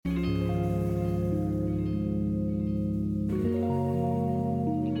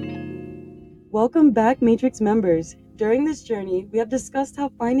Welcome back, Matrix members. During this journey, we have discussed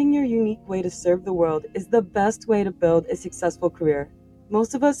how finding your unique way to serve the world is the best way to build a successful career.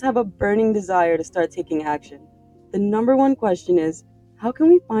 Most of us have a burning desire to start taking action. The number one question is, how can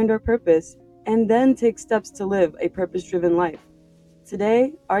we find our purpose and then take steps to live a purpose driven life?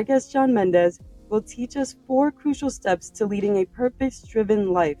 Today, our guest John Mendez will teach us four crucial steps to leading a purpose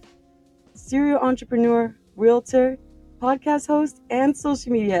driven life. Serial entrepreneur, realtor, podcast host, and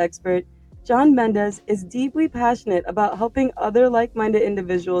social media expert, John Mendez is deeply passionate about helping other like minded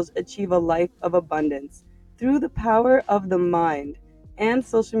individuals achieve a life of abundance through the power of the mind and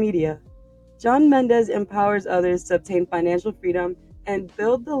social media. John Mendez empowers others to obtain financial freedom and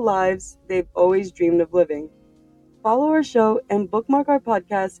build the lives they've always dreamed of living. Follow our show and bookmark our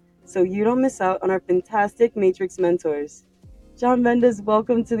podcast so you don't miss out on our fantastic Matrix mentors. John Mendez,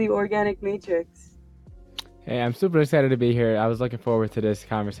 welcome to the Organic Matrix. Hey, I'm super excited to be here. I was looking forward to this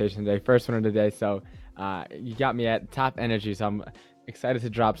conversation today, first one of the day. So you got me at top energy, so I'm excited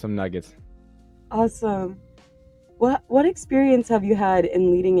to drop some nuggets. Awesome. What experience have you had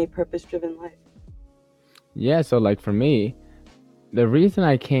in leading a purpose-driven life? Yeah, so like for me, the reason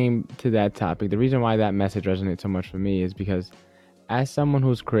I came to that topic, the reason why that message resonates so much for me is because as someone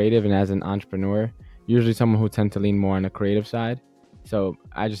who's creative and as an entrepreneur, usually someone who tends to lean more on the creative side. So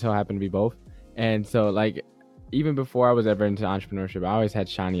I just so happen to be both. And so like even before I was ever into entrepreneurship, I always had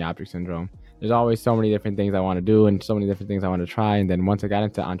shiny object syndrome. There's always so many different things I want to do and so many different things I want to try. And then once I got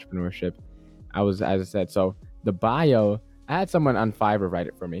into entrepreneurship, I was, as I said, so the bio, I had someone on Fiverr write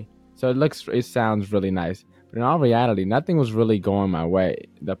it for me. So it sounds really nice. But in all reality, nothing was really going my way.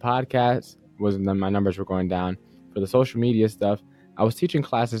 The podcast my numbers were going down. For the social media stuff, I was teaching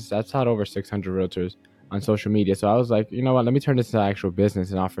classes. I've taught over 600 realtors on social media. So I was like, you know what, let me turn this into actual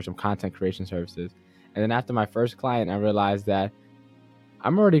business and offer some content creation services. And then after my first client, I realized that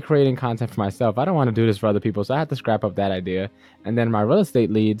I'm already creating content for myself. I don't want to do this for other people. So I had to scrap up that idea. And then my real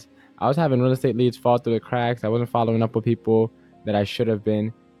estate leads, I was having real estate leads fall through the cracks. I wasn't following up with people that I should have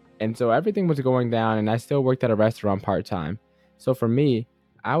been. And so everything was going down, and I still worked at a restaurant part-time. So for me,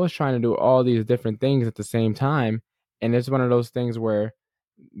 I was trying to do all these different things at the same time. And it's one of those things where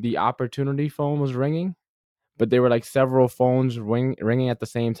the opportunity phone was ringing, but there were like several phones ringing at the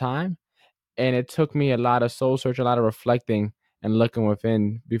same time. And it took me a lot of soul search, a lot of reflecting and looking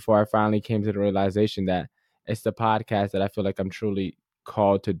within before I finally came to the realization that it's the podcast that I feel like I'm truly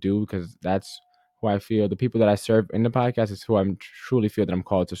called to do, because that's who I feel the people that I serve in the podcast is who I'm truly feel that I'm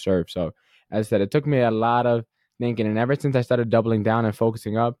called to serve. So as I said, it took me a lot of thinking, and ever since I started doubling down and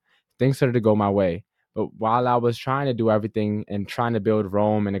focusing up, things started to go my way. But while I was trying to do everything and trying to build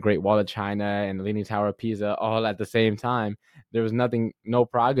Rome and the Great Wall of China and the Leaning Tower of Pisa all at the same time, there was no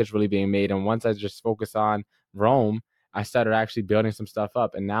progress really being made. And once I just focused on Rome, I started actually building some stuff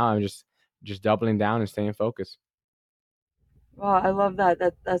up. And now I'm just doubling down and staying focused. Wow, I love that.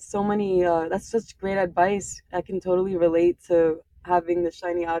 That's so many. That's such great advice. I can totally relate to having the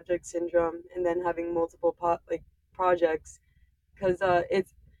shiny object syndrome and then having multiple projects because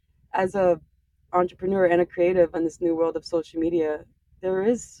it's as a entrepreneur and a creative in this new world of social media, there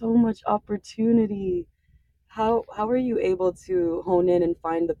is so much opportunity. How were you able to hone in and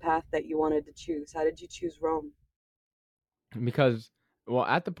find the path that you wanted to choose? How did you choose Rome? Because, well,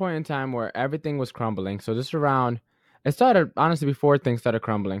 at the point in time where everything was crumbling, so this around, it started honestly before things started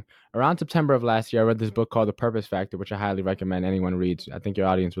crumbling. Around September of last year, I read this book called The Purpose Factor, which I highly recommend anyone reads. I think your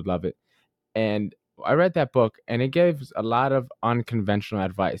audience would love it. And I read that book, and it gives a lot of unconventional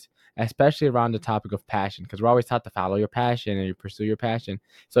advice, especially around the topic of passion, because we're always taught to follow your passion and you pursue your passion.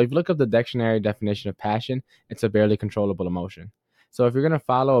 So if you look up the dictionary definition of passion, it's a barely controllable emotion. So if you're going to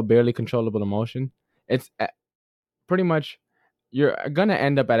follow a barely controllable emotion, it's pretty much you're gonna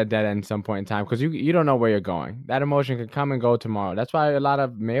end up at a dead end some point in time, because you don't know where you're going. That emotion could come and go tomorrow. That's why a lot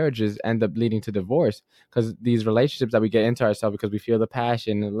of marriages end up leading to divorce, because these relationships that we get into ourselves because we feel the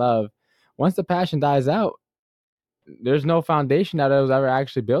passion and love. Once the passion dies out, there's no foundation that it was ever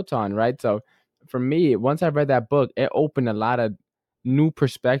actually built on, right? So for me, once I read that book, it opened a lot of new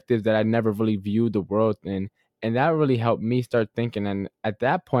perspectives that I never really viewed the world in. And that really helped me start thinking. And at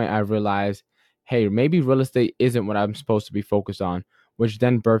that point, I realized, hey, maybe real estate isn't what I'm supposed to be focused on, which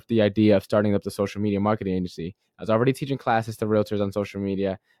then birthed the idea of starting up the social media marketing agency. I was already teaching classes to realtors on social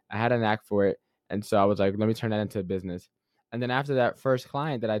media. I had a knack for it. And so I was like, let me turn that into a business. And then after that first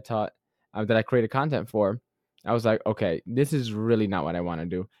client that I taught, that I created content for, I was like, okay, this is really not what I want to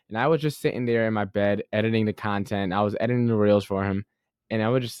do. And I was just sitting there in my bed editing the content. I was editing the reels for him. And I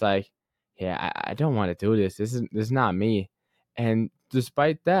was just like, yeah, I don't want to do this. This is not me. And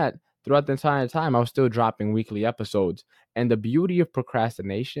despite that, throughout the entire time, I was still dropping weekly episodes. And the beauty of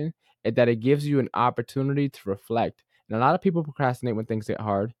procrastination that it gives you an opportunity to reflect. And a lot of people procrastinate when things get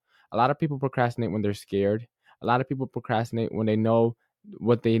hard. A lot of people procrastinate when they're scared. A lot of people procrastinate when they know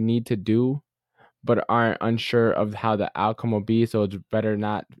what they need to do but aren't unsure of how the outcome will be. So it's better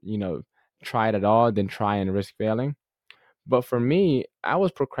not, try it at all than try and risk failing. But for me, I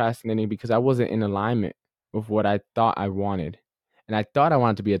was procrastinating because I wasn't in alignment with what I thought I wanted. And I thought I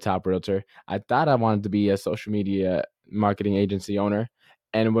wanted to be a top realtor. I thought I wanted to be a social media marketing agency owner.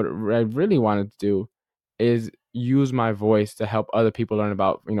 And what I really wanted to do is use my voice to help other people learn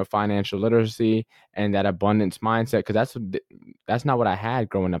about, financial literacy and that abundance mindset. Because that's not what I had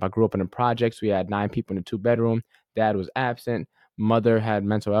growing up. I grew up in the projects. We had 9 people in a 2 bedroom. Dad was absent. Mother had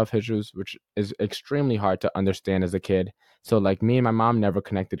mental health issues, which is extremely hard to understand as a kid. So like me and my mom never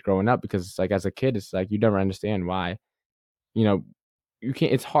connected growing up because it's like as a kid, it's like you never understand why. You know, you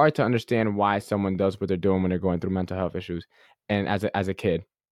can't. It's hard to understand why someone does what they're doing when they're going through mental health issues, and as a kid.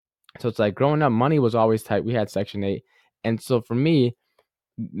 So it's like growing up, money was always tight. We had Section 8, and so for me,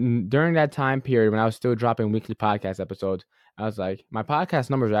 during that time period when I was still dropping weekly podcast episodes, I was like, my podcast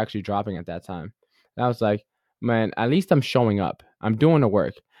numbers are actually dropping at that time. And I was like, man, at least I'm showing up. I'm doing the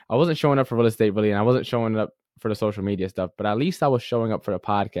work. I wasn't showing up for real estate really, and I wasn't showing up for the social media stuff, but at least I was showing up for the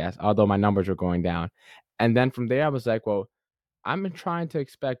podcast, although my numbers were going down. And then from there, I was like, well, I'm trying to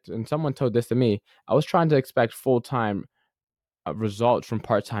expect, and someone told this to me, I was trying to expect full time results from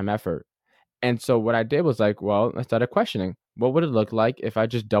part time effort. And so what I did was like, well, I started questioning what would it look like if I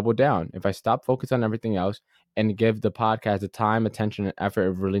just doubled down, if I stopped focus on everything else and give the podcast the time, attention, and effort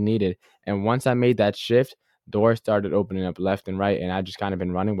it really needed. And once I made that shift, doors started opening up left and right, and I just kind of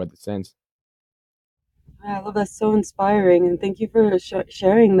been running with it since. I love that. So inspiring, and thank you for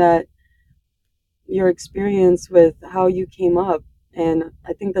sharing that, your experience with how you came up. And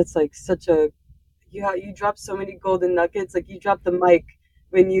I think that's like such a, you dropped so many golden nuggets. Like you dropped the mic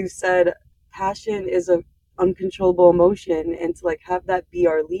when you said passion is a uncontrollable emotion, and to like have that be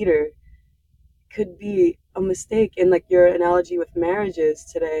our leader could be a mistake. And like your analogy with marriages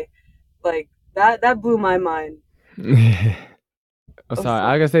today, like that blew my mind. Oh, Oh, sorry,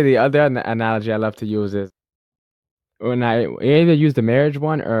 I was gonna say the other analogy I love to use is when I either use the marriage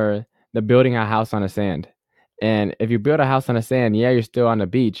one or the building a house on the sand. And if you build a house on the sand, yeah, you're still on the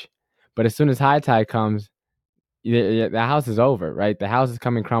beach, but as soon as high tide comes, the house is over, right? The house is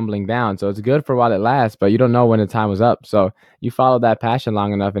coming crumbling down. So it's good for while it lasts, but you don't know when the time was up. So you follow that passion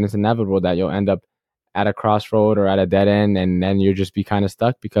long enough, and it's inevitable that you'll end up at a crossroad or at a dead end, and then you'll just be kind of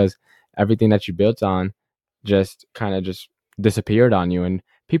stuck because everything that you built on just kind of just disappeared on you. And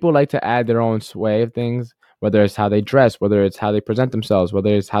people like to add their own sway of things, whether it's how they dress, whether it's how they present themselves,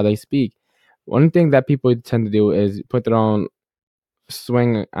 whether it's how they speak. One thing that people tend to do is put their own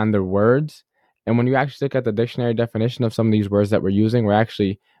swing on their words. And when you actually look at the dictionary definition of some of these words that we're using, we're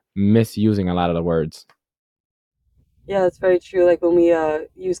actually misusing a lot of the words. yeah, that's very true. Like when we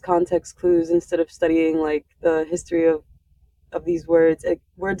use context clues instead of studying like the history of these words,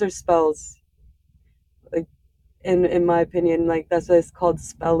 words are spells. Like in my opinion, like that's why it's called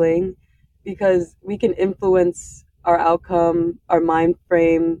spelling, because we can influence our outcome, our mind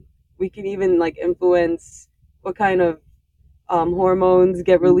frame. We can even like influence what kind of hormones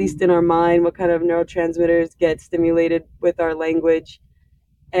get released in our mind, what kind of neurotransmitters get stimulated with our language.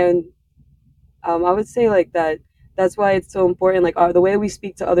 And I would say like that. That's why it's so important. Like the way we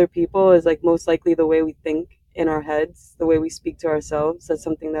speak to other people is like most likely the way we think in our heads, the way we speak to ourselves. That's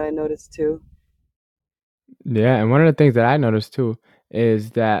something that I noticed too. Yeah, and one of the things that I noticed too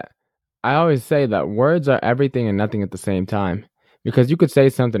is that I always say that words are everything and nothing at the same time because you could say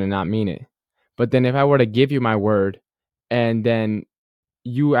something and not mean it. But then if I were to give you my word and then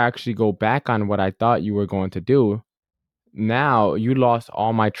you actually go back on what I thought you were going to do, now you lost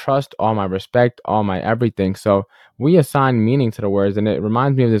all my trust, all my respect, all my everything. So we assign meaning to the words, and it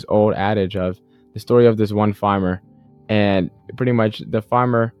reminds me of this old adage of the story of this one farmer. And pretty much the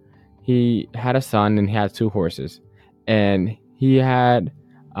farmer, he had a son and he had 2 horses. And he had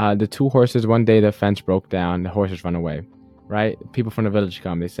the 2 horses. One day the fence broke down, the horses run away, right? People from the village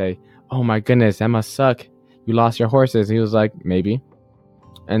come, they say, "Oh my goodness, that must suck. You lost your horses." He was like, "Maybe."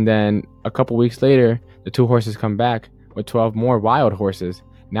 And then a couple weeks later, the 2 horses come back with 12 more wild horses.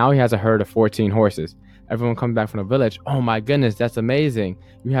 Now he has a herd of 14 horses. Everyone comes back from the village. "Oh my goodness, that's amazing.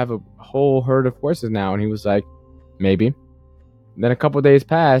 You have a whole herd of horses now." And he was like, "Maybe." Then a couple days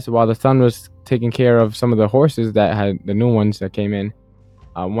passed while the son was taking care of some of the horses that had the new ones that came in.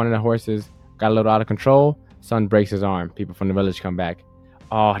 One of the horses got a little out of control. Son breaks his arm. People from the village come back.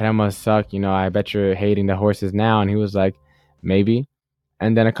 "Oh, that must suck. I bet you're hating the horses now." And he was like, "Maybe."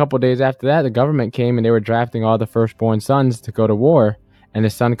 And then a couple days after that, the government came and they were drafting all the firstborn sons to go to war. and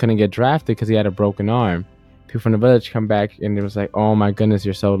his son couldn't get drafted because he had a broken arm. People from the village come back and it was like, "Oh my goodness,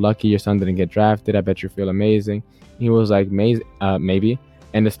 you're so lucky. Your son didn't get drafted. I bet you feel amazing." He was like, maybe."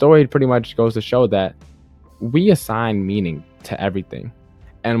 And the story pretty much goes to show that we assign meaning to everything.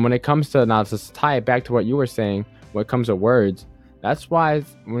 And when it comes to, now to tie it back to what you were saying, when it comes to words, that's why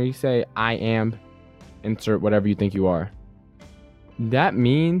when you say "I am," insert whatever you think you are, that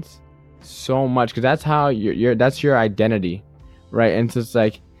means so much because that's how that's your identity, right? And so it's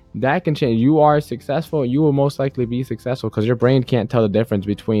like that can change. You are successful, you will most likely be successful because your brain can't tell the difference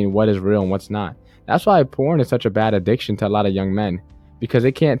between what is real and what's not. That's why porn is such a bad addiction to a lot of young men, because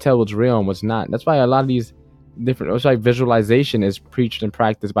they can't tell what's real and what's not. That's why a lot of these different, that's why visualization is preached and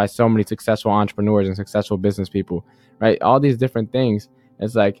practiced by so many successful entrepreneurs and successful business people, right? All these different things.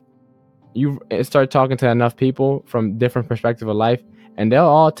 It's like you start talking to enough people from different perspectives of life, and they'll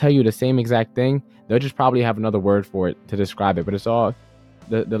all tell you the same exact thing. They'll just probably have another word for it to describe it, but it's all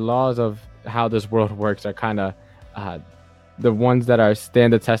the laws of how this world works are kind of uh, the ones that are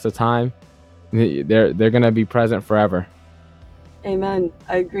stand the test of time. They're gonna be present forever. Amen.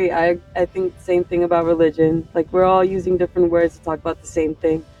 I agree. I think the same thing about religion. Like we're all using different words to talk about the same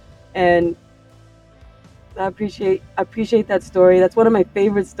thing. And I appreciate that story. That's one of my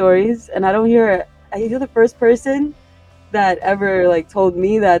favorite stories. And I hear the first person that ever like told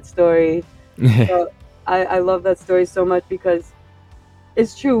me that story. So I love that story so much because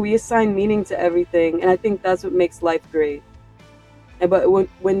it's true. We assign meaning to everything, and I think that's what makes life great. But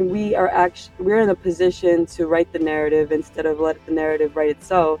when we're in a position to write the narrative instead of let the narrative write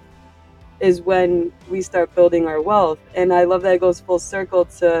itself, is when we start building our wealth. And I love that it goes full circle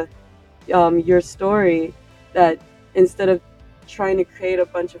to your story, that instead of trying to create a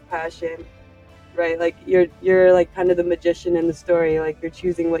bunch of passion, right? Like you're like kind of the magician in the story. Like you're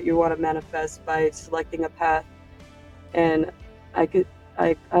choosing what you want to manifest by selecting a path. And I could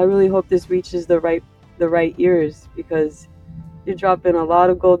I really hope this reaches the right ears, because you're dropping a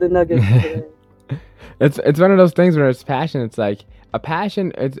lot of golden nuggets today. It's one of those things where it's passion. It's like a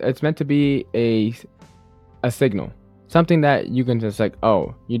passion. It's meant to be a signal, something that you can just like,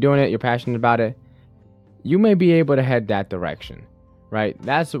 oh, you're doing it. You're passionate about it. You may be able to head that direction, right?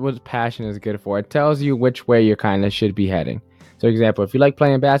 That's what passion is good for. It tells you which way you kind of should be heading. So, example, if you like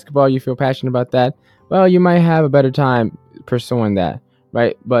playing basketball, you feel passionate about that. Well, you might have a better time pursuing that,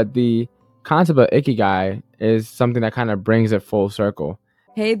 right? But the concept of ikigai is something that kind of brings it full circle.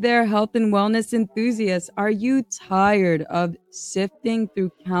 Hey there, health and wellness enthusiasts. Are you tired of sifting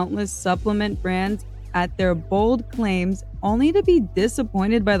through countless supplement brands at their bold claims only to be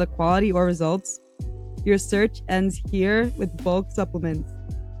disappointed by the quality or results? Your search ends here with bulk supplements.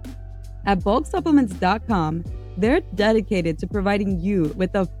 At bulksupplements.com, they're dedicated to providing you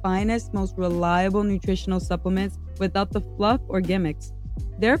with the finest, most reliable nutritional supplements without the fluff or gimmicks.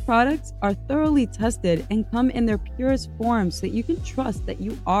 Their products are thoroughly tested and come in their purest form so that you can trust that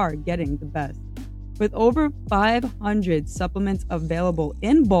you are getting the best. With over 500 supplements available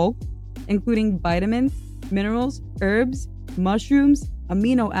in bulk, including vitamins, minerals, herbs, mushrooms,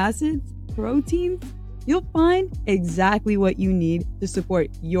 amino acids, proteins, you'll find exactly what you need to support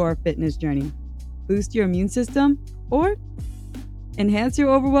your fitness journey, boost your immune system, or enhance your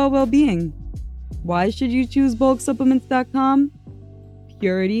overall well-being. Why should you choose bulksupplements.com?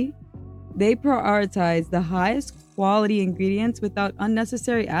 Purity. They prioritize the highest quality ingredients without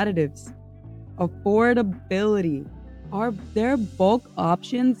unnecessary additives. Affordability. Their bulk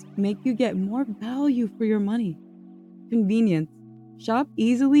options make you get more value for your money. Convenience. Shop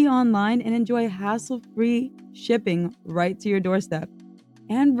easily online and enjoy hassle-free shipping right to your doorstep.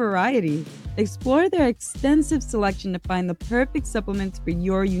 And variety. Explore their extensive selection to find the perfect supplements for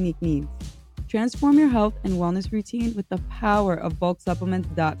your unique needs. Transform your health and wellness routine with the power of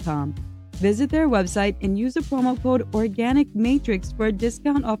bulksupplements.com. Visit their website and use the promo code ORGANICMATRIX for a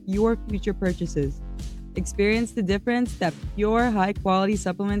discount off your future purchases. Experience the difference that pure, high-quality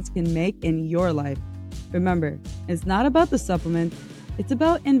supplements can make in your life. Remember, it's not about the supplements, it's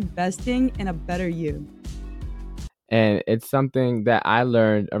about investing in a better you. And it's something that I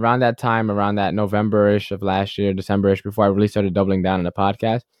learned around that time, around that November-ish of last year, December-ish, before I really started doubling down on the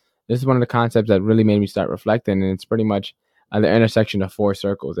podcast. This is one of the concepts that really made me start reflecting, and it's pretty much at the intersection of four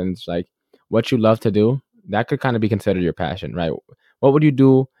circles. And it's like what you love to do, that could kind of be considered your passion, right? What would you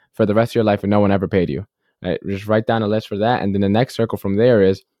do for the rest of your life if no one ever paid you? Right? Just write down a list for that, and then the next circle from there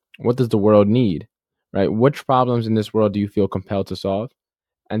is what does the world need, right? Which problems in this world do you feel compelled to solve?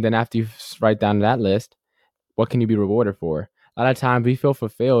 And then after you write down that list, what can you be rewarded for? A lot of times we feel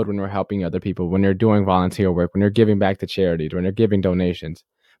fulfilled when we're helping other people, when you're doing volunteer work, when you're giving back to charities, when you're giving donations.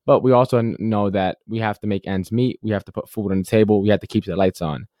 but we also know that we have to make ends meet. We have to put food on the table. We have to keep the lights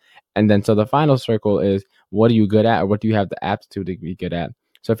on. And then so the final circle is, what are you good at, or what do you have the aptitude to be good at?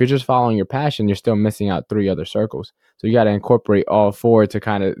 So if you're just following your passion, you're still missing out three other circles. So you got to incorporate all four to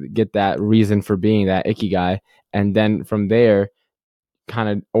kind of get that reason for being that ikigai. And then from there, kind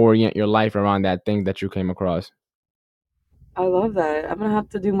of orient your life around that thing that you came across. I love that. I'm gonna have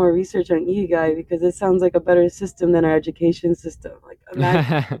to do more research on Ikigai because it sounds like a better system than our education system. Like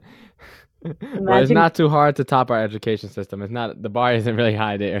Well, it's imagine, not too hard to top our education system. It's not, the bar isn't really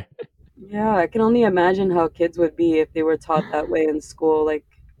high there. yeah, I can only imagine how kids would be if they were taught that way in school. Like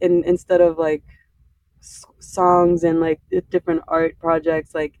instead of like songs and like different art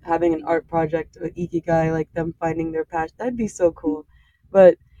projects, like having an art project with Ikigai, like them finding their passion. That'd be so cool.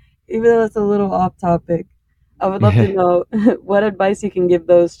 But even though it's a little off topic, I would love to know what advice you can give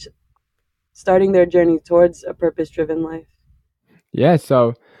those starting their journey towards a purpose-driven life. Yeah,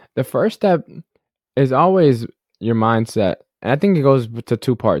 so the first step is always your mindset. And I think it goes to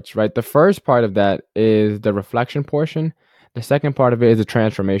two parts, right? The first part of that is the reflection portion. The second part of it is the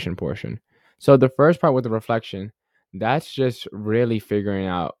transformation portion. So the first part with the reflection, that's just really figuring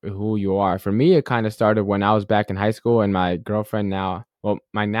out who you are. For me, it kind of started when I was back in high school, and my girlfriend now, well,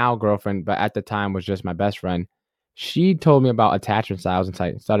 my now girlfriend, but at the time was just my best friend. She told me about attachment styles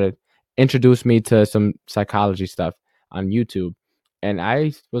and started introduced me to some psychology stuff on YouTube. And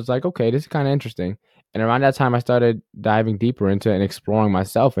I was like, okay, this is kind of interesting. And around that time, I started diving deeper into it and exploring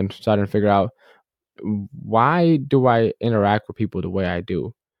myself and starting to figure out, why do I interact with people the way I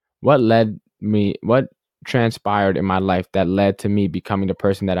do? What transpired in my life that led to me becoming the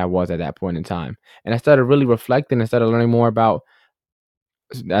person that I was at that point in time? And I started really reflecting and started learning more about,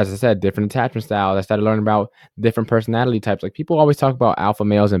 as I said, different attachment styles. I started learning about different personality types. Like, people always talk about alpha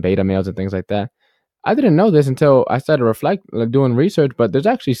males and beta males and things like that. I didn't know this until I started doing research, but there's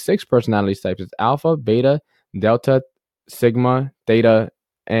actually six personality types. It's alpha, beta, delta, sigma, theta,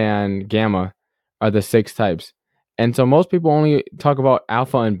 and gamma are the six types. And so most people only talk about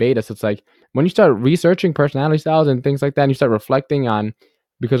alpha and beta. So it's like, when you start researching personality styles and things like that, and you start reflecting on,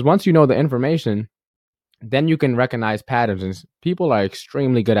 because once you know the information, then you can recognize patterns. And people are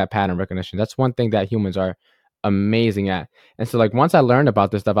extremely good at pattern recognition. That's one thing that humans are amazing at. And so, like, once I learned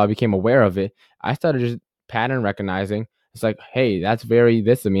about this stuff, I became aware of it. I started just pattern recognizing. It's like, hey, that's very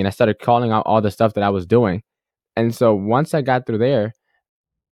this to me. And I started calling out all the stuff that I was doing. And so once I got through there,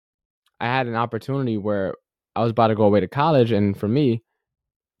 I had an opportunity where I was about to go away to college. And for me,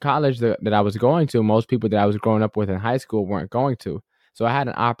 college that I was going to, most people that I was growing up with in high school weren't going to. So I had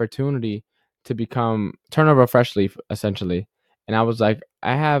an opportunity to turn over a fresh leaf, essentially. And I was like,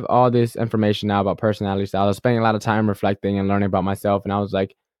 I have all this information now about personality style. I was spending a lot of time reflecting and learning about myself. And I was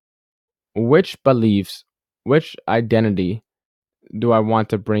like, which beliefs, which identity do I want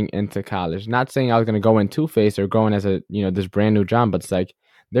to bring into college? Not saying I was going to go in two-faced or going as this brand new John, but it's like,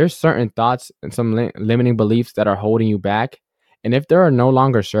 there's certain thoughts and some limiting beliefs that are holding you back. And if they are no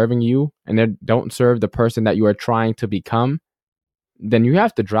longer serving you and they don't serve the person that you are trying to become, then you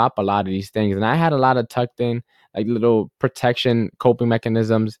have to drop a lot of these things. And I had a lot of tucked in, like, little protection coping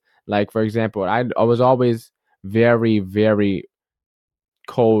mechanisms. Like, for example, I was always very, very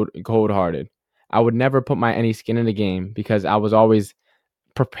cold hearted. I would never put my any skin in the game because I was always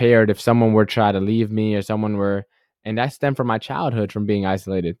prepared if someone were to try to leave me or someone were, and that stemmed from my childhood from being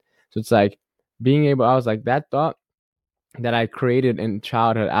isolated. So it's like, I was like, that thought that I created in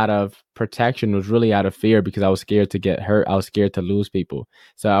childhood out of protection was really out of fear because I was scared to get hurt. I was scared to lose people.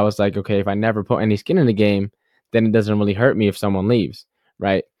 So I was like, okay, if I never put any skin in the game, then it doesn't really hurt me if someone leaves,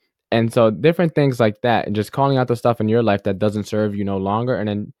 right? And so different things like that, and just calling out the stuff in your life that doesn't serve you no longer, and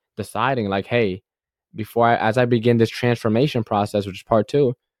then deciding like, hey, as I begin this transformation process, which is part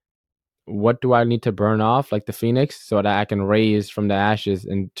two, what do I need to burn off like the phoenix so that I can raise from the ashes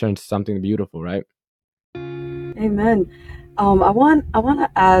and turn to something beautiful, right? Amen. I want to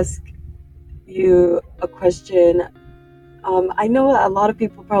ask you a question. I know a lot of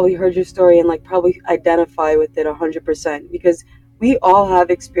people probably heard your story and like probably identify with it 100% because we all have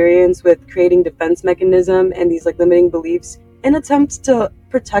experience with creating defense mechanism and these like limiting beliefs in attempts to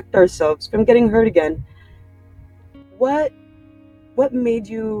protect ourselves from getting hurt again. What what made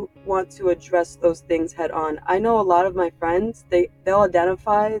you want to address those things head on? I know a lot of my friends, they'll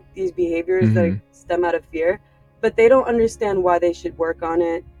identify these behaviors that Hmm. stem out of fear, but they don't understand why they should work on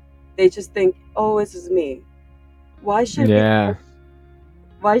it. They just think, "Oh, this is me." Why should we Yeah.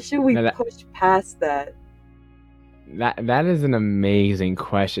 why should we That push past that? that is an amazing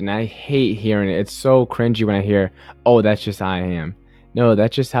question. I hate hearing it. It's so cringy when I hear, "Oh, that's just how I am." No,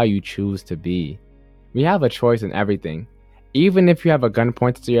 that's just how you choose to be. We have a choice in everything. Even if you have a gun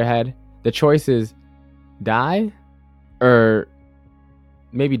pointed to your head, the choice is die or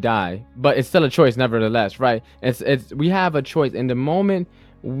maybe die, but it's still a choice nevertheless, right? It's we have a choice. In the moment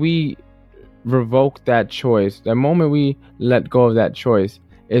we revoke that choice, the moment we let go of that choice,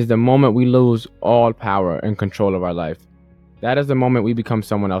 is the moment we lose all power and control of our life. That is the moment we become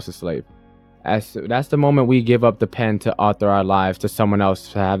someone else's slave. As that's the moment we give up the pen to author our lives to someone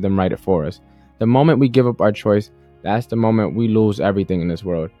else to have them write it for us. The moment we give up our choice, that's the moment we lose everything in this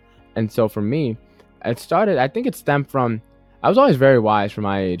world. And so for me, it started. I think it stemmed from. I was always very wise for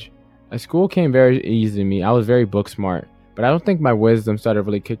my age. School came very easy to me. I was very book smart, but I don't think my wisdom started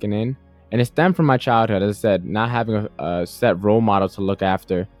really kicking in. And it stemmed from my childhood, as I said, not having a set role model to look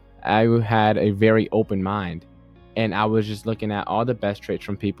after. I had a very open mind, and I was just looking at all the best traits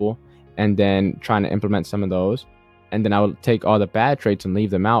from people and then trying to implement some of those. And then I would take all the bad traits and leave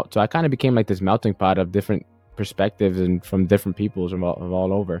them out. So I kind of became like this melting pot of different perspectives and from different peoples of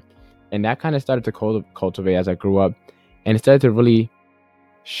all over. And that kind of started to cultivate as I grew up, and it started to really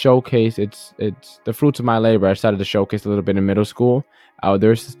showcase it's the fruits of my labor. I started to showcase a little bit in middle school.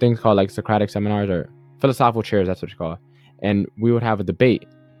 There's this things called like Socratic seminars or philosophical chairs. That's what you call it. And we would have a debate,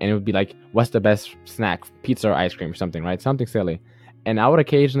 and it would be like, what's the best snack, pizza or ice cream or something, right? Something silly. And I would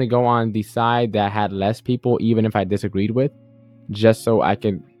occasionally go on the side that had less people, even if I disagreed with, just so I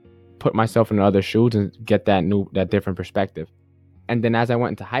could put myself in other shoes and get that different perspective. And then as I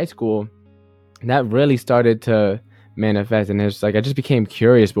went into high school, that really started to manifest, and it's like I just became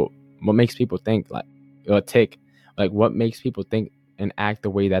curious. But what makes people think like or tick, like what makes people think and act the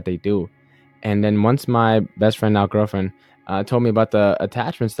way that they do? And then once my best friend, now girlfriend, told me about the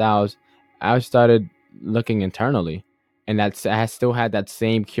attachment styles, I started looking internally, and I still had that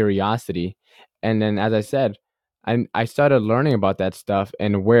same curiosity. And then, as I said, I started learning about that stuff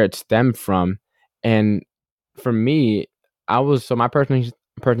and where it stemmed from. And for me, I was so my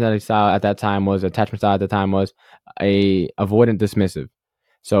personality style at that time was attachment style at the time was a avoidant dismissive.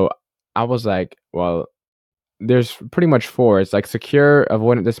 So I was like, well, there's pretty much four. It's like secure,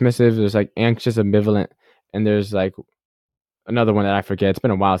 avoidant, dismissive. There's like anxious, ambivalent, and there's like another one that I forget. It's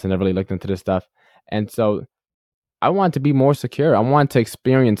been a while since I really looked into this stuff. And so I want to be more secure. I want to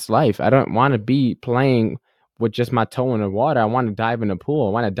experience life. I don't want to be playing with just my toe in the water. I want to dive in the pool.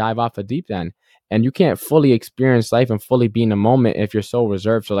 I want to dive off a deep end. And you can't fully experience life and fully be in the moment if you're so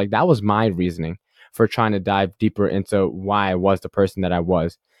reserved. So like that was my reasoning for trying to dive deeper into why I was the person that I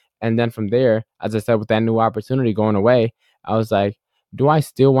was. And then from there, as I said, with that new opportunity going away, I was like, do I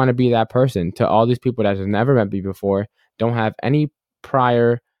still want to be that person to all these people that have never met me before, don't have any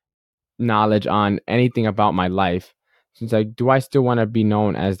prior knowledge on anything about my life? So it's like, do I still want to be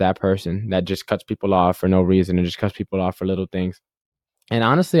known as that person that just cuts people off for no reason and just cuts people off for little things? And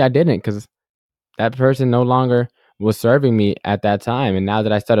honestly, I didn't, because that person no longer was serving me at that time. And now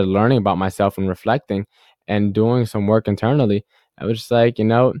that I started learning about myself and reflecting and doing some work internally, I was just like,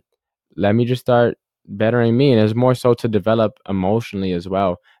 let me just start bettering me. And it was more so to develop emotionally as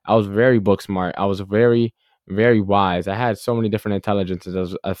well. I was very book smart. I was very, very wise. I had so many different intelligences. I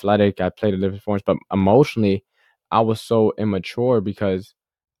was athletic. I played in different forms, but emotionally, I was so immature because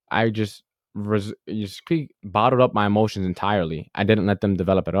I just bottled up my emotions entirely. I didn't let them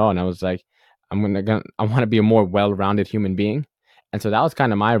develop at all. And I was like, I want to be a more well-rounded human being. And so that was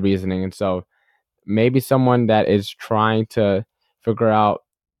kind of my reasoning. And so maybe someone that is trying to figure out,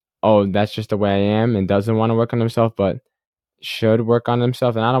 oh, that's just the way I am, and doesn't want to work on themselves, but should work on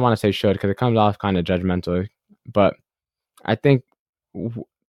themselves. And I don't want to say should because it comes off kind of judgmental, but I think w-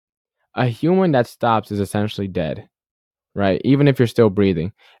 a human that stops is essentially dead, right? Even if you're still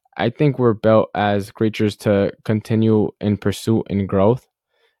breathing. I think we're built as creatures to continue in pursuit and growth.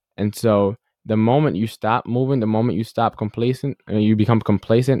 And so the moment you stop moving, the moment you stop complacent, you become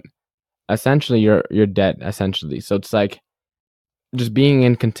complacent, essentially you're dead, essentially. So it's like just being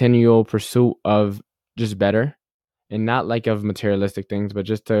in continual pursuit of just better, and not like of materialistic things, but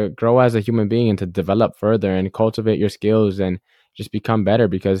just to grow as a human being and to develop further and cultivate your skills and just become better,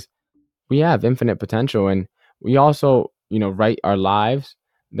 because we have infinite potential, and we also, write our lives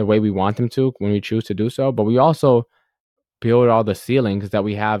the way we want them to when we choose to do so, but we also build all the ceilings that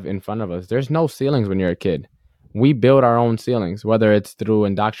we have in front of us. There's no ceilings when you're a kid. We build our own ceilings, whether it's through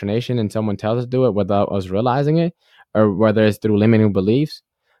indoctrination and someone tells us to do it without us realizing it, or whether it's through limiting beliefs.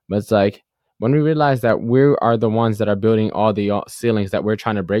 But it's like when we realize that we are the ones that are building all the ceilings that we're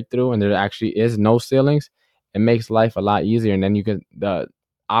trying to break through, and there actually is no ceilings, it makes life a lot easier. And then the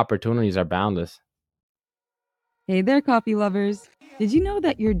opportunities are boundless. Hey there, coffee lovers. Did you know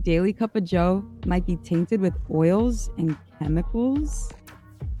that your daily cup of joe might be tainted with oils and chemicals?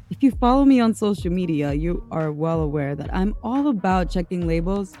 If you follow me on social media, you are well aware that I'm all about checking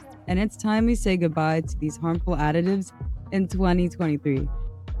labels, and it's time we say goodbye to these harmful additives in 2023.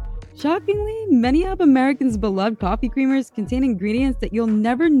 Shockingly, many of Americans' beloved coffee creamers contain ingredients that you'll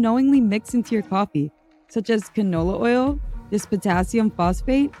never knowingly mix into your coffee, such as canola oil, this potassium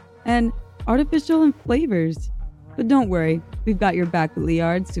phosphate, and artificial flavors. But don't worry, we've got your back with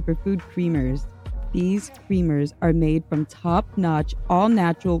Liard Superfood Creamers. These creamers are made from top notch, all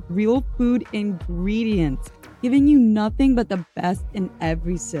natural, real food ingredients, giving you nothing but the best in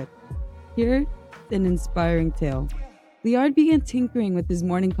every sip. Here's an inspiring tale. Liard began tinkering with his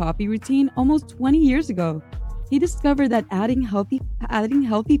morning coffee routine almost 20 years ago. He discovered that adding healthy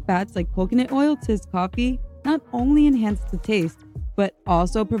fats like coconut oil to his coffee not only enhanced the taste, but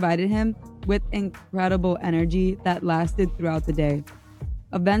also provided him with incredible energy that lasted throughout the day.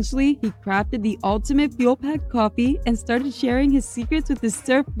 Eventually, he crafted the ultimate fuel-packed coffee and started sharing his secrets with his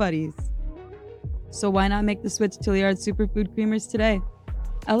surf buddies. So why not make the switch to Liard Superfood Creamers today?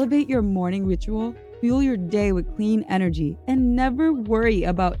 Elevate your morning ritual, fuel your day with clean energy, and never worry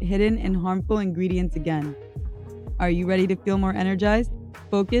about hidden and harmful ingredients again. Are you ready to feel more energized,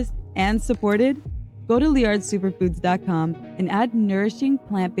 focused, and supported? Go to liardsuperfoods.com and add nourishing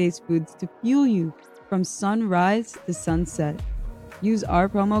plant-based foods to fuel you from sunrise to sunset. Use our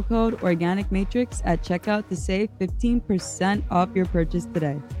promo code Organic Matrix at checkout to save 15% off your purchase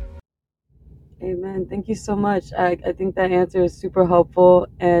today. Amen. Thank you so much. I think that answer is super helpful.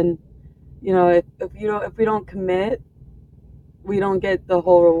 And if we don't commit, we don't get the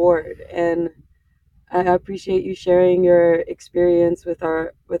whole reward. And I appreciate you sharing your experience with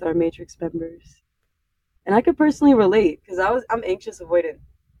our Matrix members. And I could personally relate because I'm anxious avoidant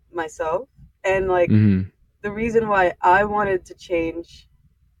myself. And like Mm-hmm. the reason why I wanted to change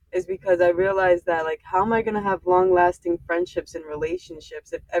is because I realized that, like, how am I going to have long lasting friendships and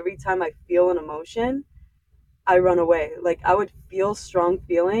relationships if every time I feel an emotion, I run away? Like, I would feel strong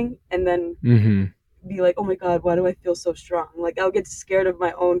feeling and then Mm-hmm. be like, oh my God, why do I feel so strong? Like, I'll get scared of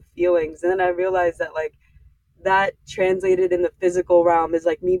my own feelings. And then I realized that, like, that translated in the physical realm is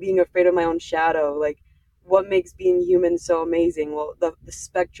like me being afraid of my own shadow. Like, what makes being human so amazing? Well, the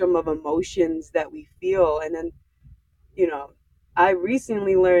spectrum of emotions that we feel. And then, you know, I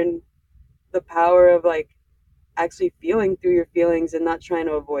recently learned the power of like actually feeling through your feelings and not trying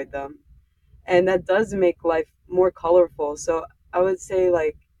to avoid them. And that does make life more colorful. So I would say,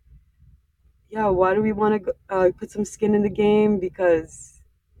 like, yeah, why do we want to put some skin in the game? Because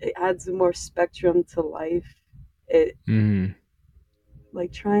it adds more spectrum to life. It Mm-hmm.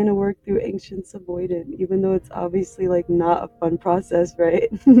 like trying to work through ancients avoidant, even though it's obviously like not a fun process, right?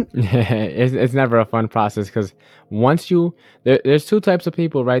 It's never a fun process because once there's two types of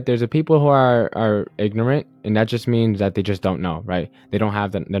people, right? There's the people who are ignorant, and that just means that they just don't know, right? They don't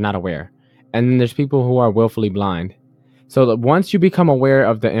have they're not aware. And then there's people who are willfully blind. So that once you become aware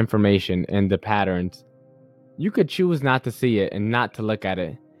of the information and the patterns, you could choose not to see it and not to look at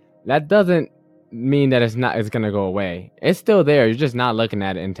it. That doesn't mean that it's gonna go away. It's still there. You're just not looking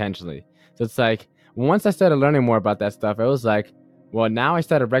at it intentionally. So it's like once I started learning more about that stuff, it was like, well, now I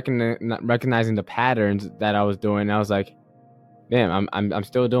started recognizing the patterns that I was doing. And I was like, damn, I'm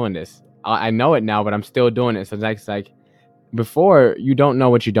still doing this. I know it now, but I'm still doing it. So it's like before you don't know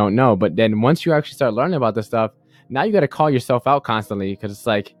what you don't know, but then once you actually start learning about this stuff, now you got to call yourself out constantly because it's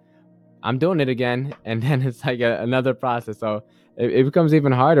like I'm doing it again, and then it's like another process. So it becomes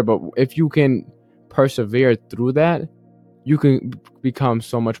even harder. But if you can persevere through that, you can become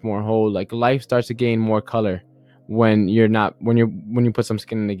so much more whole. Like life starts to gain more color when you put some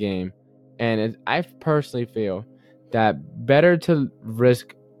skin in the game. And I personally feel that better to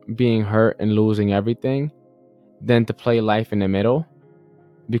risk being hurt and losing everything than to play life in the middle,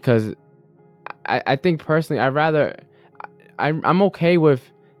 because I think personally I'm okay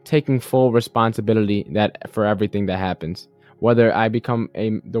with taking full responsibility that for everything that happens, whether I become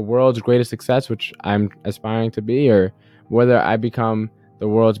the world's greatest success, which I'm aspiring to be, or whether I become the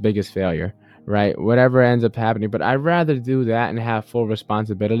world's biggest failure, right? Whatever ends up happening, but I'd rather do that and have full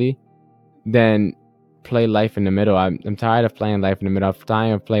responsibility than play life in the middle. I'm tired of playing life in the middle. I'm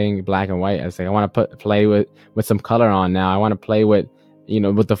tired of playing black and white. I say I want to play with some color on now. I want to play with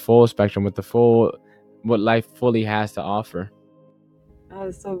with the full spectrum, with the full what life fully has to offer. Oh,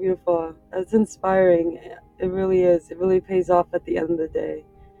 it's so beautiful. That's inspiring. It really is. It really pays off at the end of the day.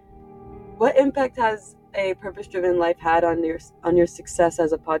 What impact has a purpose-driven life had on your success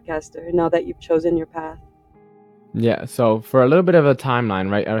as a podcaster now that you've chosen your path? Yeah, so for a little bit of a timeline,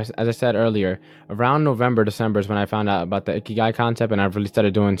 right? As I said earlier, around November, December is when I found out about the Ikigai concept, and I've really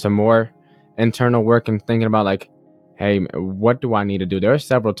started doing some more internal work and thinking about like, hey, what do I need to do? There were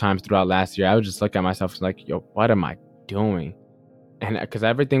several times throughout last year I would just look at myself and like, yo, what am I doing? And because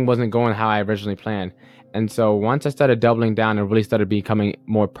everything wasn't going how I originally planned. And so once I started doubling down and really started becoming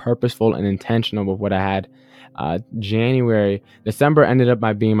more purposeful and intentional with what I had, December ended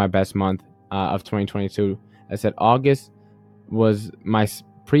up being my best month of 2022. I said August was my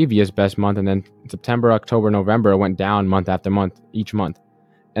previous best month, and then September, October, November went down month after month, each month.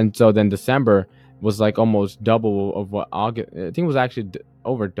 And so then December was like almost double of what August, I think it was actually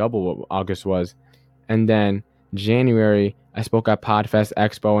over double what August was. And then January, I spoke at Podfest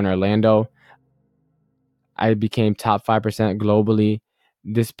Expo in Orlando. I became top 5% globally.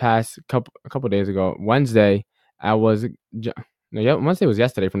 This past couple days ago, Wednesday, I was no, yeah, Wednesday was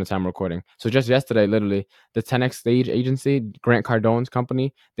yesterday from the time recording. So just yesterday, literally, the 10X Stage Agency, Grant Cardone's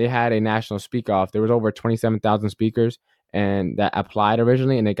company, they had a national speak off. There was over 27,000 speakers and that applied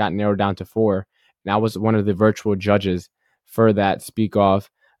originally, and it got narrowed down to 4. And I was one of the virtual judges for that speak off.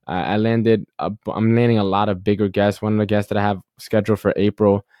 I'm landing a lot of bigger guests. One of the guests that I have scheduled for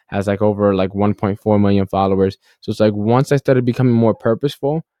April has like over like 1.4 million followers. So it's like once I started becoming more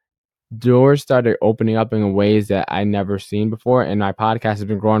purposeful, doors started opening up in ways that I never seen before. And my podcast has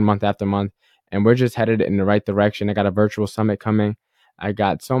been growing month after month, and we're just headed in the right direction. I got a virtual summit coming. I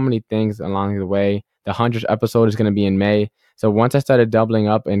got so many things along the way. The 100th episode is going to be in May. So once I started doubling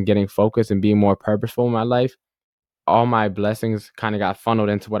up and getting focused and being more purposeful in my life, all my blessings kind of got funneled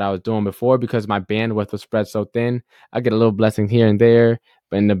into what I was doing before because my bandwidth was spread so thin. I get a little blessing here and there,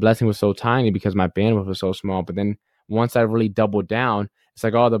 but the blessing was so tiny because my bandwidth was so small. But then once I really doubled down, it's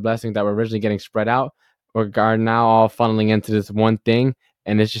like all the blessings that were originally getting spread out are now all funneling into this one thing,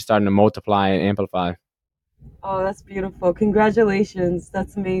 and it's just starting to multiply and amplify. Oh, that's beautiful. Congratulations.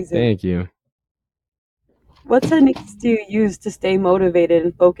 That's amazing. Thank you. What techniques do you use to stay motivated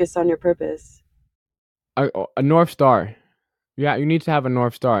and focused on your purpose? A North Star. Yeah, you need to have a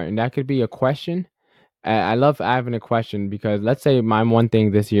North Star, and that could be a question. I love having a question because let's say my one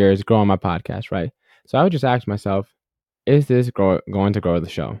thing this year is growing my podcast, right? So I would just ask myself, is this going to grow the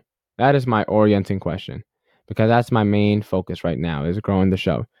show? That is my orienting question because that's my main focus right now is growing the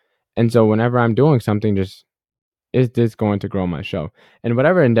show. And so whenever I'm doing something, just is this going to grow my show? And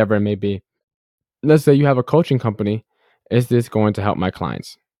whatever endeavor it may be, let's say you have a coaching company, is this going to help my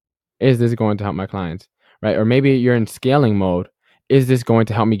clients? Is this going to help my clients? Right? Or maybe you're in scaling mode. Is this going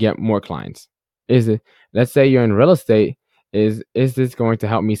to help me get more clients? Is it, let's say you're in real estate, is this going to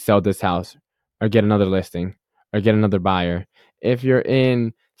help me sell this house or get another listing or get another buyer? If you're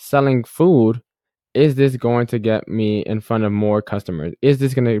in selling food, is this going to get me in front of more customers? Is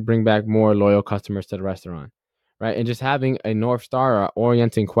this going to bring back more loyal customers to the restaurant? Right? And just having a North Star or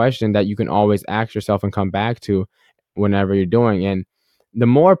orienting question that you can always ask yourself and come back to whenever you're doing. And the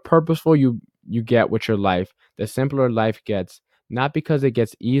more purposeful you get with your life, the simpler life gets. Not because it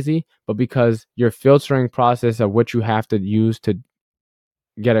gets easy, but because your filtering process of what you have to use to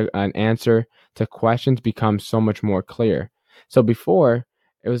get an answer to questions becomes so much more clear. So before,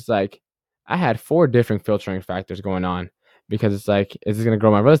 it was like I had 4 different filtering factors going on because it's like, is this going to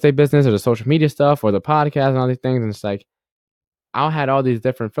grow my real estate business or the social media stuff or the podcast and all these things? And it's like, I had all these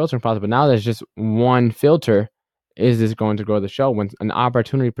different filtering processes, but now there's just one filter. Is this going to grow the show? When an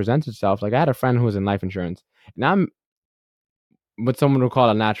opportunity presents itself, like I had a friend who was in life insurance, and I'm what someone would call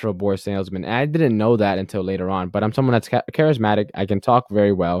a natural born salesman. And I didn't know that until later on, but I'm someone that's charismatic. I can talk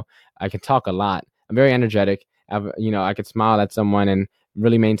very well. I can talk a lot. I'm very energetic. I could smile at someone and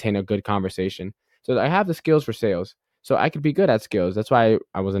really maintain a good conversation. So I have the skills for sales. So I could be good at skills. That's why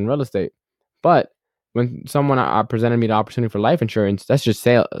I was in real estate. But when someone presented me the opportunity for life insurance, that's just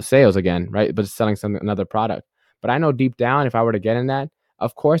sales again, right? But it's selling another product. But I know deep down, if I were to get in that,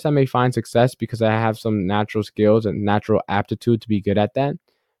 of course, I may find success because I have some natural skills and natural aptitude to be good at that,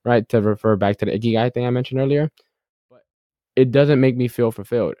 right? To refer back to the Ikigai thing I mentioned earlier. But it doesn't make me feel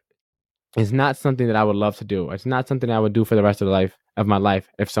fulfilled. It's not something that I would love to do. It's not something I would do for the rest of my life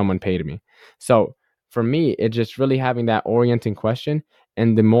if someone paid me. So for me, it's just really having that orienting question.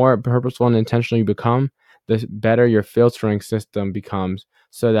 And the more purposeful and intentional you become, the better your filtering system becomes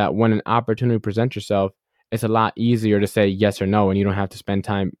so that when an opportunity presents yourself, it's a lot easier to say yes or no, and you don't have to spend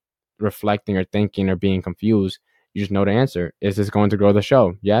time reflecting or thinking or being confused. You just know the answer. Is this going to grow the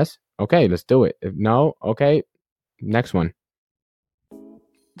show? Yes? Okay, let's do it. If no, okay, next one.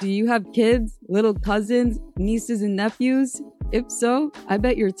 Do you have kids, little cousins, nieces, and nephews? If so, I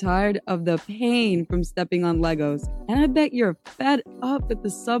bet you're tired of the pain from stepping on Legos. And I bet you're fed up with the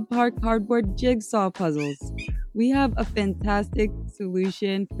subpar cardboard jigsaw puzzles. We have a fantastic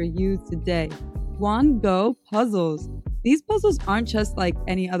solution for you today. One Go Puzzles. These puzzles aren't just like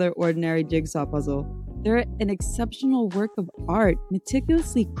any other ordinary jigsaw puzzle. They're an exceptional work of art,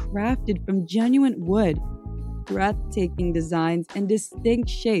 meticulously crafted from genuine wood, breathtaking designs, and distinct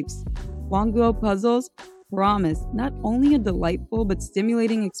shapes. Wongo puzzles promise not only a delightful but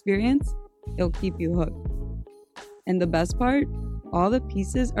stimulating experience, it'll keep you hooked. And the best part? All the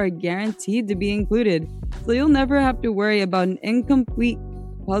pieces are guaranteed to be included, so you'll never have to worry about an incomplete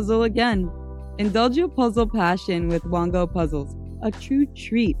puzzle again. Indulge your puzzle passion with Wongo Puzzles, a true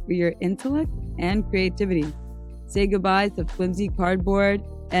treat for your intellect and creativity. Say goodbye to flimsy cardboard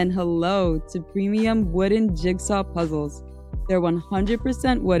and hello to premium wooden jigsaw puzzles. They're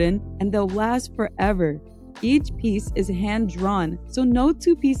 100% wooden and they'll last forever. Each piece is hand drawn, so no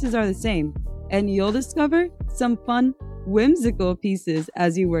two pieces are the same, and you'll discover some fun, whimsical pieces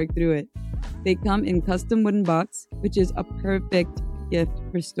as you work through it. They come in custom wooden box, which is a perfect gift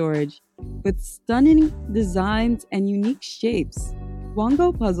for storage. With stunning designs and unique shapes,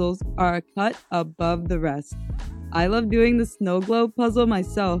 Wongo puzzles are a cut above the rest. I love doing the snow globe puzzle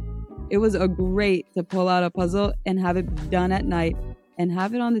myself. It was a great to pull out a puzzle and have it done at night and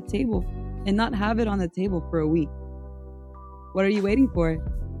have it on the table and not have it on the table for a week. What are you waiting for?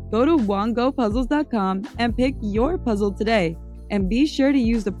 Go to wongopuzzles.com and pick your puzzle today. And be sure to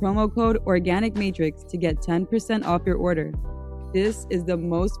use the promo code Organic Matrix to get 10% off your order. This is the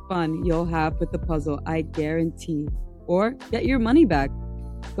most fun you'll have with the puzzle, I guarantee. Or get your money back.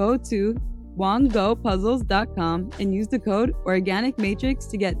 Go to wongopuzzles.com and use the code Organic Matrix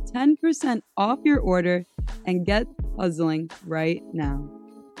to get 10% off your order and get puzzling right now.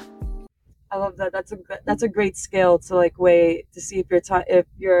 I love that. That's a great scale to like weigh to see if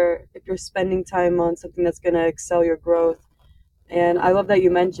you're spending time on something that's going to excel your growth. And I love that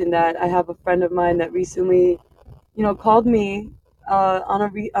you mentioned that. I have a friend of mine that recently, called me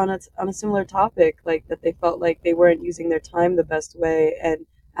on a similar topic, like that they felt like they weren't using their time the best way, and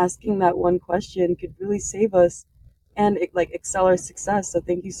asking that one question could really save us and excel our success. So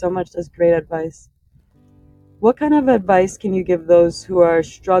thank you so much. That's great advice. What kind of advice can you give those who are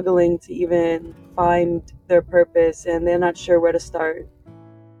struggling to even find their purpose and they're not sure where to start?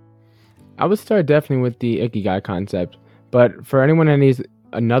 I would start definitely with the Ikigai concept, but for anyone that needs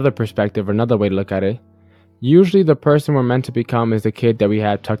another perspective or another way to look at it, usually the person we're meant to become is the kid that we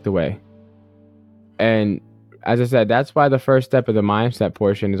have tucked away. And as I said, that's why the first step of the mindset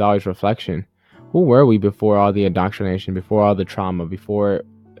portion is always reflection. Who were we before all the indoctrination, before all the trauma, before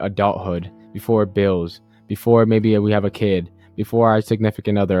adulthood, before bills, before maybe we have a kid, before our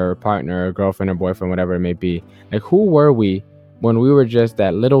significant other or partner or girlfriend or boyfriend, whatever it may be? Like, who were we when we were just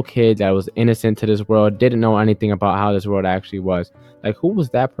that little kid that was innocent to this world, didn't know anything about how this world actually was? Like, who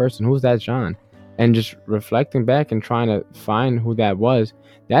was that person? Who was that John? And just reflecting back and trying to find who that was,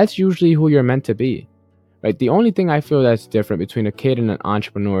 that's usually who you're meant to be. Right? The only thing I feel that's different between a kid and an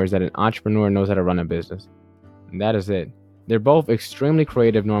entrepreneur is that an entrepreneur knows how to run a business. And that is it. They're both extremely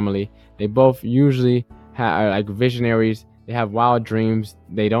creative normally. They both usually are like visionaries. They have wild dreams.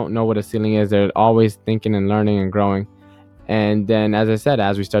 They don't know what a ceiling is. They're always thinking and learning and growing. And then, as I said,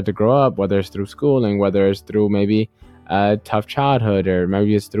 as we start to grow up, whether it's through schooling, whether it's through maybe a tough childhood, or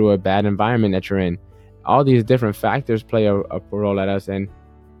maybe it's through a bad environment that you're in, all these different factors play a role at us. And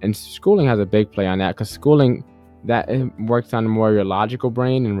schooling has a big play on that, because schooling, that works on more your logical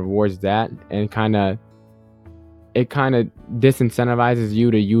brain and rewards that, and it kind of disincentivizes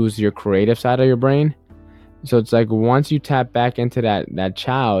you to use your creative side of your brain. So it's like once you tap back into that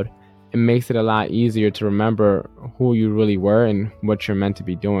child, it makes it a lot easier to remember who you really were and what you're meant to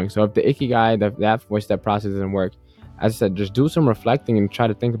be doing. So if the Ikigai, that 4-step process doesn't work, as I said, just do some reflecting and try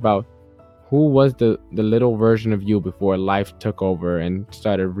to think about who was the little version of you before life took over and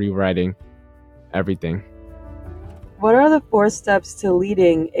started rewriting everything. What are the 4 steps to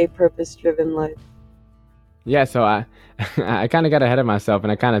leading a purpose-driven life? Yeah, so I kind of got ahead of myself,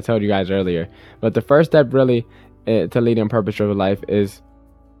 and I kind of told you guys earlier. But the first step really to leading a purpose-driven life is,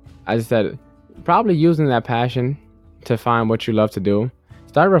 as I said, probably using that passion to find what you love to do.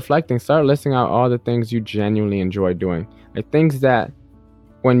 Start reflecting, start listing out all the things you genuinely enjoy doing. Like things that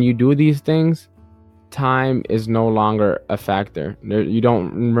when you do these things, time is no longer a factor. You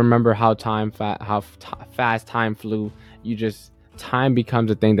don't remember how fast time flew. Time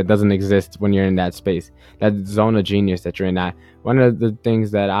becomes a thing that doesn't exist when you're in that space, that zone of genius that you're in. That one of the things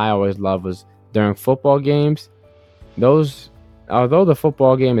that I always love was during football games. Although the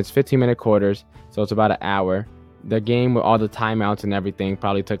football game is 15-minute quarters, so it's about an hour. The game with all the timeouts and everything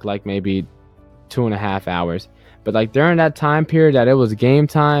probably took like maybe 2.5 hours. But like during that time period that it was game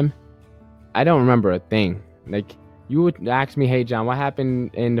time, I don't remember a thing. Like you would ask me, hey John, what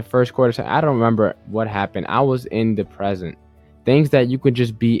happened in the first quarter? I don't remember what happened. I was in the present. Things that you could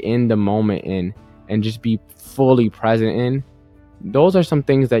just be in the moment in and just be fully present in, those are some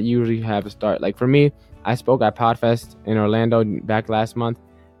things that usually have a start. Like for me, I spoke at Podfest in Orlando back last month,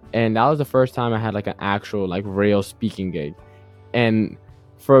 and that was the first time I had like an actual like real speaking gig. And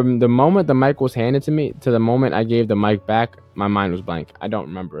from the moment the mic was handed to me to the moment I gave the mic back, my mind was blank. I don't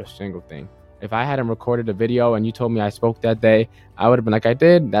remember a single thing. If I hadn't recorded a video and you told me I spoke that day, I would have been like, I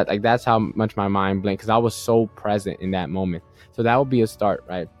did that. Like that's how much my mind blanked because I was so present in that moment. So that would be a start,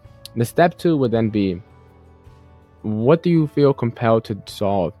 right? The step two would then be, what do you feel compelled to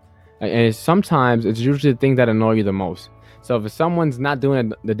solve? And sometimes it's usually the thing that annoy you the most. So if someone's not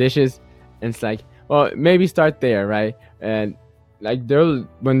doing the dishes, and it's like, well, maybe start there, right? And like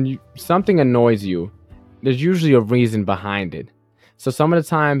something annoys you, there's usually a reason behind it. So some of the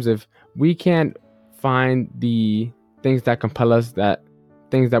times, if we can't find the things that compel us, that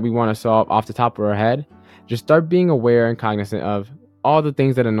things that we want to solve off the top of our head, just start being aware and cognizant of all the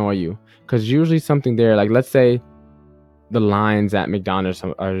things that annoy you. Because usually something there, like let's say the lines at McDonald's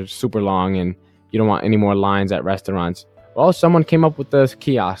are super long and you don't want any more lines at restaurants. Well, someone came up with this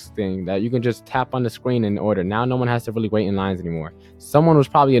kiosk thing that you can just tap on the screen and order. Now no one has to really wait in lines anymore. Someone was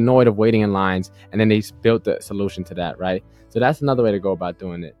probably annoyed of waiting in lines, and then they built the solution to that, right? So that's another way to go about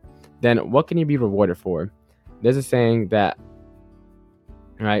doing it. Then what can you be rewarded for? There's a saying that,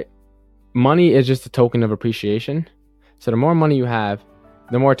 right, money is just a token of appreciation. So the more money you have,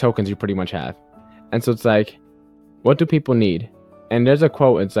 the more tokens you pretty much have. And so it's like, what do people need? And there's a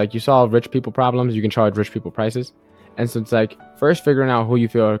quote, it's like, you solve rich people problems, you can charge rich people prices. And so it's like, first figuring out who you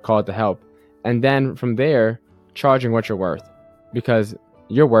feel are called to help, and then from there charging what you're worth, because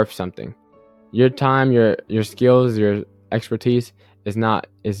you're worth something. Your time, your skills, your expertise is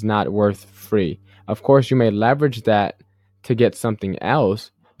not worth free. Of course, you may leverage that to get something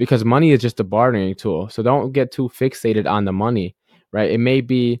else, because money is just a bartering tool. So don't get too fixated on the money, right? It may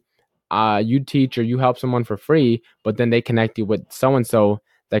be you teach or you help someone for free, but then they connect you with so and so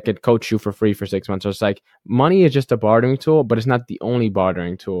that could coach you for free for 6 months. So it's like, money is just a bartering tool, but it's not the only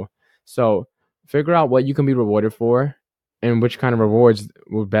bartering tool. So figure out what you can be rewarded for and which kind of rewards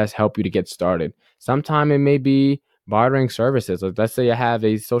will best help you to get started. Sometime it may be bartering services. Like, let's say I have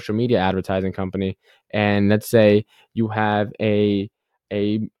a social media advertising company, and let's say you have a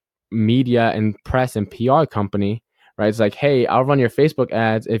media and press and PR company, right? It's like, hey, I'll run your Facebook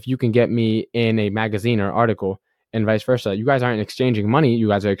ads if you can get me in a magazine or article, and vice versa. You guys aren't exchanging money, you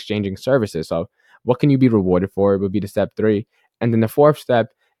guys are exchanging services. So what can you be rewarded for would be the step three. And then the fourth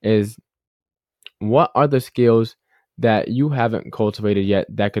step is, what are the skills that you haven't cultivated yet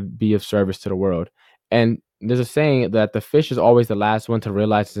that could be of service to the world? And there's a saying that the fish is always the last one to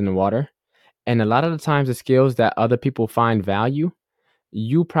realize it's in the water. And a lot of the times, the skills that other people find value,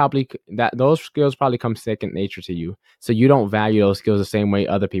 you probably that those skills probably come second nature to you, so you don't value those skills the same way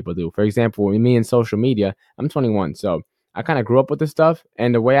other people do. For example, with me in social media, I'm 21, so I kind of grew up with this stuff.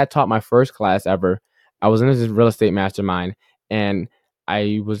 And the way I taught my first class ever, I was in this real estate mastermind, and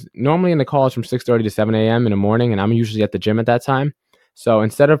I was normally in the calls from 6:30 to 7 a.m. in the morning, and I'm usually at the gym at that time. So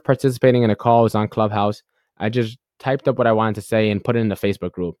instead of participating in a call, it was on Clubhouse, I just typed up what I wanted to say and put it in the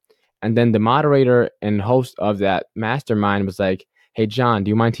Facebook group. And then the moderator and host of that mastermind was like, hey, John, do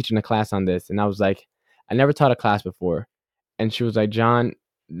you mind teaching a class on this? And I was like, I never taught a class before. And she was like, John,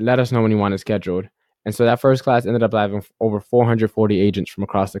 let us know when you want it scheduled. And so that first class ended up having over 440 agents from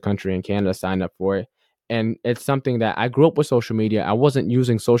across the country and Canada signed up for it. And it's something that I grew up with social media. I wasn't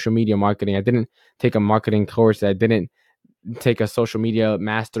using social media marketing. I didn't take a marketing course. I didn't take a social media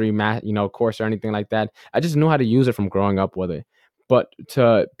mastery course or anything like that. I just knew how to use it from growing up with it. But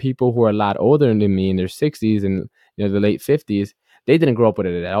to people who are a lot older than me, in their 60s and the late 50s, they didn't grow up with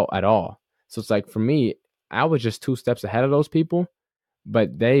it at all. So it's like, for me, I was just two steps ahead of those people,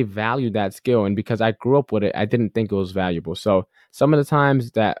 but they valued that skill. And because I grew up with it, I didn't think it was valuable. So some of the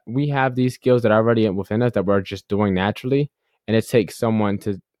times that we have these skills that are already within us that we're just doing naturally, and it takes someone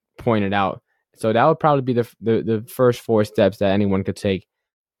to point it out. So that would probably be the first four steps that anyone could take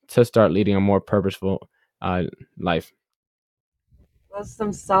to start leading a more purposeful life. Those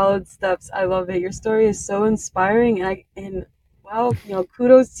some solid steps. I love it. Your story is so inspiring, and wow,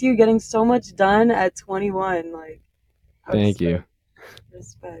 kudos to you getting so much done at 21. Like, I Thank you.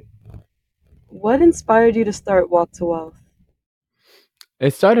 respect. What inspired you to start Walk to Wealth?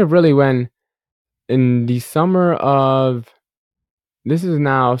 It started really when, in the summer of, this is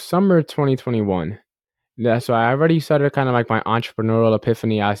now summer 2021. Yeah, so I already started kind of like my entrepreneurial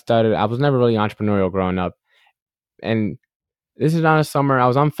epiphany. I was never really entrepreneurial growing up. And this is on a summer, I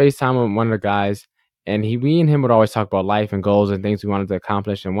was on FaceTime with one of the guys, and we and him would always talk about life and goals and things we wanted to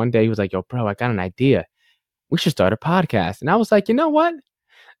accomplish. And one day he was like, yo, bro, I got an idea. We should start a podcast. And I was like, you know what?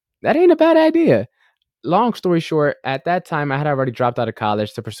 That ain't a bad idea. long story short, at that time I had already dropped out of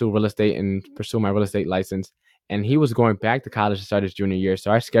college to pursue real estate and pursue my real estate license. And he was going back to college to start his junior year.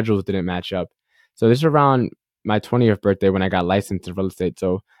 So our schedules didn't match up. So this is around my 20th birthday when I got licensed in real estate.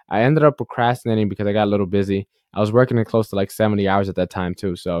 So I ended up procrastinating because I got a little busy. I was working in close to like 70 hours at that time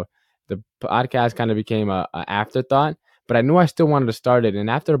too. So the podcast kind of became a afterthought, but I knew I still wanted to start it. And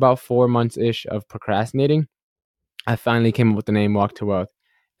after about 4 months ish of procrastinating, I finally came up with the name Walk to Wealth.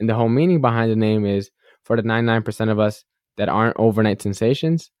 And the whole meaning behind the name is for the 99% of us that aren't overnight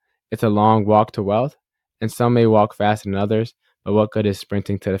sensations, it's a long walk to wealth. And some may walk faster than others, but what good is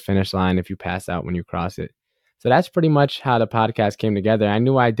sprinting to the finish line if you pass out when you cross it? So that's pretty much how the podcast came together. I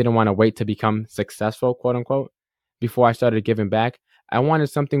knew I didn't want to wait to become successful, quote unquote, before I started giving back. I wanted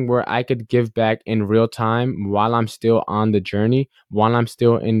something where I could give back in real time while I'm still on the journey, while I'm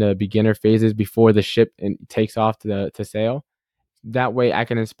still in the beginner phases before the ship takes off to sail. That way I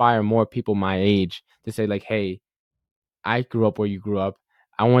can inspire more people my age to say like, hey, I grew up where you grew up.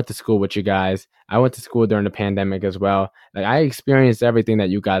 I went to school with you guys. I went to school during the pandemic as well. Like I experienced everything that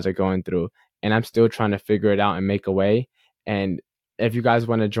you guys are going through, and I'm still trying to figure it out and make a way. And if you guys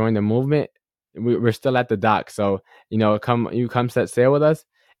want to join the movement, we're still at the dock. So come set sail with us,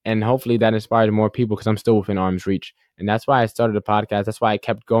 and hopefully that inspires more people because I'm still within arm's reach. And that's why I started a podcast. That's why I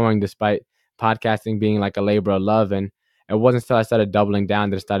kept going despite podcasting being like a labor of love. And it wasn't until I started doubling down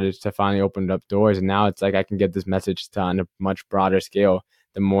that it started to finally open up doors. And now it's like I can get this message to on a much broader scale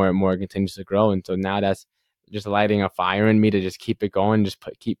the more and more it continues to grow. And so now that's just lighting a fire in me to just keep it going, just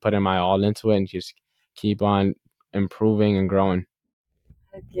keep putting my all into it and just keep on improving and growing.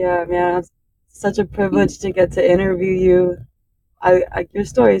 Heck yeah, man. It's such a privilege to get to interview you. Your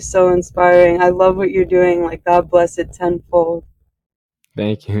story is so inspiring. I love what you're doing. Like, God bless it tenfold.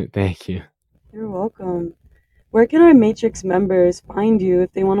 Thank you. Thank you. You're welcome. Where can our Matrix members find you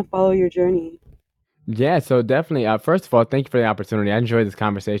if they want to follow your journey? Yeah, so definitely. First of all, thank you for the opportunity. I enjoyed this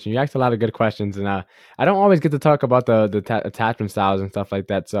conversation. You asked a lot of good questions, and I don't always get to talk about the attachment styles and stuff like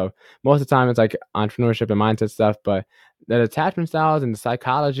that. So most of the time, it's like entrepreneurship and mindset stuff. But the attachment styles and the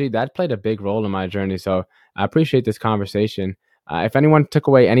psychology that played a big role in my journey. So I appreciate this conversation. If anyone took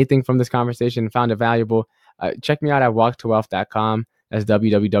away anything from this conversation and found it valuable, check me out at walk2wealth.com. That's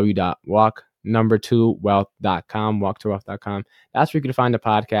www.walk2wealth.com. Walk2wealth.com. That's where you can find the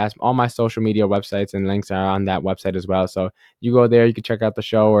podcast. All my social media websites and links are on that website as well. So you go there, you can check out the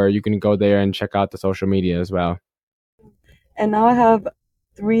show, or you can go there and check out the social media as well. And now I have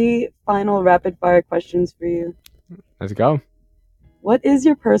 3 final rapid fire questions for you. Let's go. What is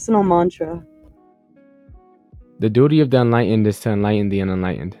your personal mantra? The duty of the enlightened is to enlighten the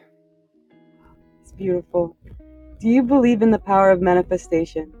unenlightened. It's beautiful. Do you believe in the power of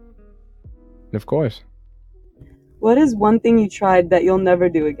manifestation? Of course. What is one thing you tried that you'll never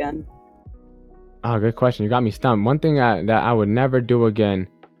do again? Oh, good question. You got me stumped. One thing that I would never do again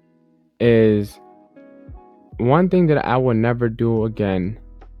is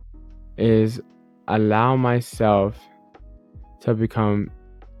allow myself to become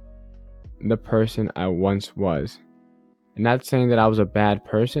the person I once was. And not saying that I was a bad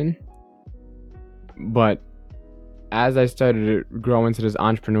person, but as I started to grow into this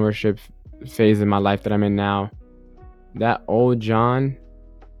entrepreneurship phase in my life that I'm in now, that old John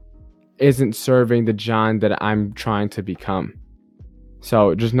isn't serving the John that I'm trying to become.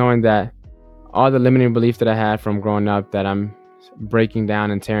 So just knowing that all the limiting beliefs that I had from growing up that I'm breaking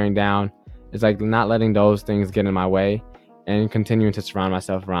down and tearing down, is like not letting those things get in my way and continuing to surround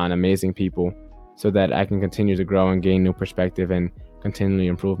myself around amazing people so that I can continue to grow and gain new perspective and continually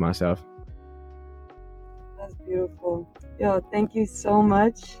improve myself. That's beautiful. Yo, thank you so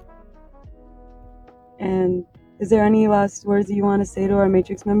much. And is there any last words that you want to say to our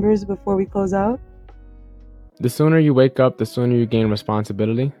Matrix members before we close out? The sooner you wake up, the sooner you gain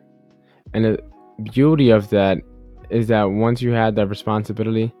responsibility. And the beauty of that is that once you have that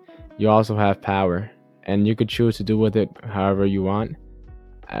responsibility, you also have power. And you could choose to do with it however you want.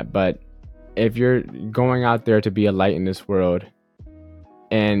 But if you're going out there to be a light in this world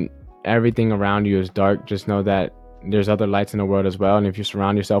and everything around you is dark, just know that there's other lights in the world as well. And if you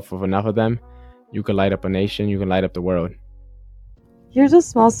surround yourself with enough of them, you can light up a nation, you can light up the world. Here's a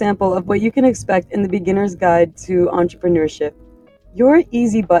small sample of what you can expect in the Beginner's Guide to Entrepreneurship. Your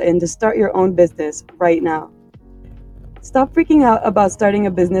easy button to start your own business right now. Stop freaking out about starting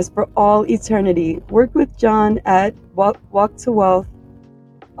a business for all eternity. Work with John at Walk to Wealth.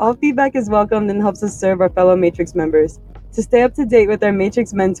 All feedback is welcomed and helps us serve our fellow Matrix members. To stay up to date with our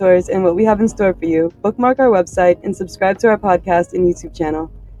Matrix mentors and what we have in store for you, bookmark our website and subscribe to our podcast and YouTube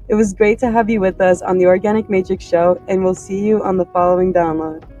channel. It was great to have you with us on the Organic Matrix Show, and we'll see you on the following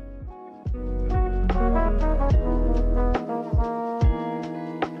download.